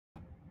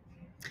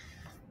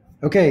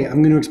Okay,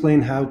 I'm going to explain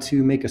how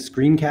to make a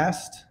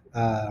screencast,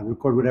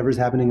 record whatever's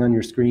happening on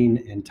your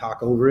screen and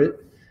talk over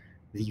it.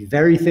 The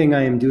very thing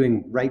I am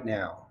doing right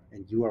now,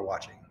 and you are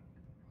watching.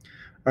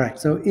 All right,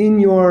 so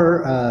in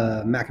your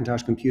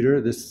Macintosh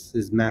computer, this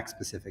is Mac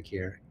specific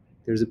here,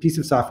 there's a piece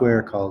of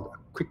software called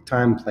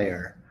QuickTime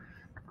Player.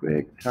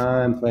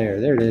 QuickTime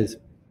Player, there it is.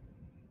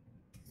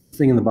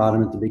 Thing in the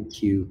bottom at the big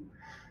Q.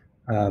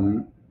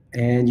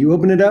 And you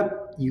open it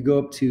up, you go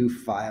up to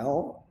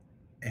File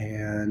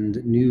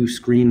and New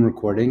Screen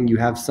Recording. You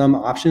have some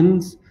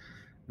options.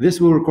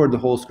 This will record the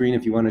whole screen.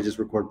 If you want to just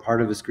record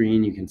part of a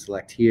screen, you can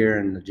select here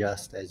and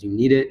adjust as you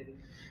need it.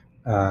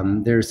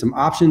 There's some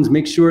options.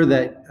 Make sure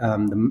that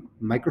the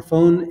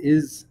microphone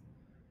is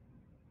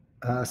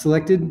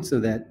selected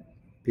so that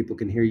people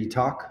can hear you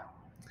talk.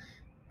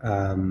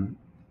 There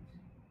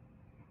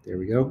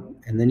we go.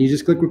 And then you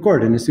just click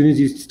record. And as soon as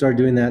you start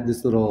doing that,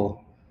 this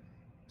little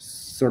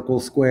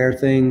circle square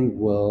thing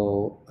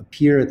will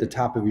appear at the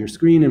top of your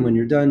screen. And when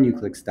you're done, you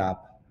click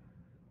stop.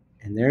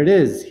 And there it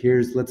is.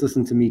 Let's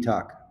listen to me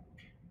talk.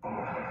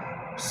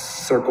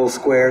 Circle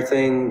square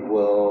thing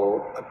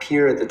will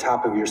appear at the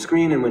top of your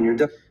screen. And when you're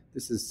done,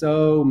 this is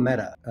so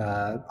meta.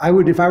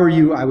 If I were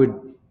you, I would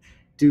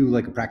do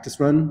like a practice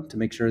run to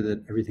make sure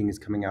that everything is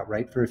coming out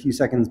right for a few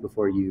seconds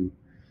before you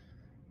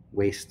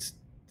waste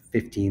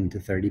 15 to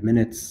 30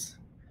 minutes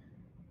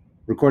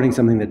recording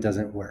something that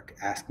doesn't work.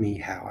 Ask me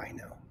how I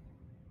know.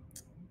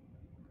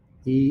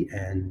 The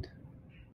end.